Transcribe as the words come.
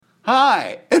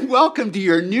Hi, and welcome to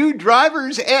your new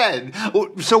driver's ed.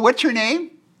 So what's your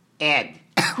name? Ed.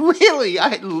 Really?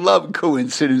 I love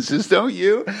coincidences, don't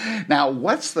you? Now,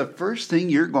 what's the first thing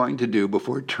you're going to do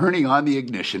before turning on the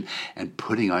ignition and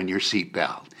putting on your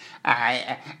seatbelt?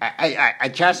 I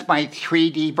adjust my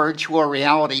 3D virtual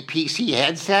reality PC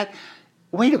headset.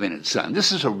 Wait a minute, son.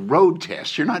 This is a road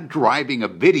test. You're not driving a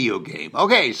video game.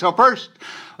 Okay, so first,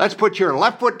 let's put your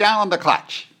left foot down on the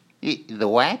clutch. The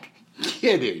what?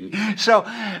 Kidding. So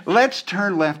let's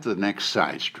turn left to the next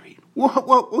side street.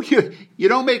 You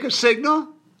don't make a signal?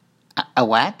 A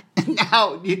what?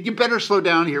 Now, you better slow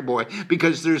down here, boy,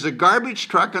 because there's a garbage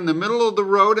truck in the middle of the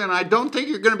road, and I don't think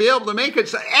you're going to be able to make it.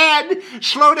 So, Ed,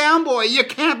 slow down, boy. You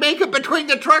can't make it between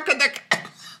the truck and the...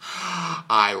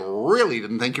 I really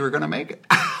didn't think you were going to make it.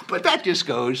 But that just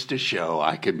goes to show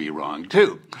I can be wrong,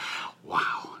 too.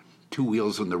 Wow. 2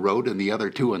 wheels on the road and the other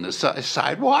 2 on the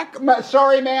sidewalk.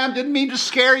 Sorry, ma'am. Didn't mean to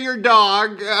scare your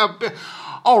dog.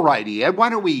 All righty, Ed. Why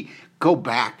don't we go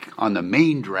back on the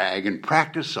main drag and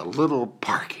practice a little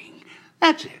parking?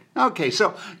 That's it. Okay,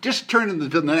 so just turn into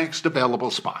the next available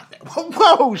spot.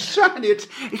 Whoa, son, it's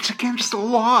against the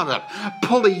law to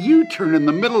pull a U-turn in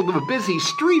the middle of a busy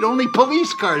street. Only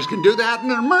police cars can do that in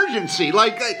an emergency,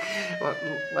 like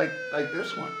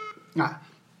this one.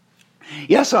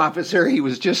 Yes, officer, he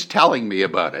was just telling me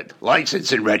about it.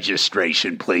 License and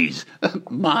registration, please.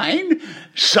 Mine?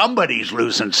 Somebody's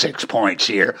losing 6 points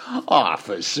here.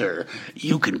 Officer,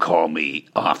 you can call me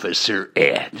Officer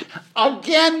Ed.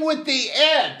 Again with the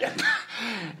Ed.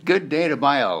 Good day to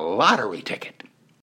buy a lottery ticket.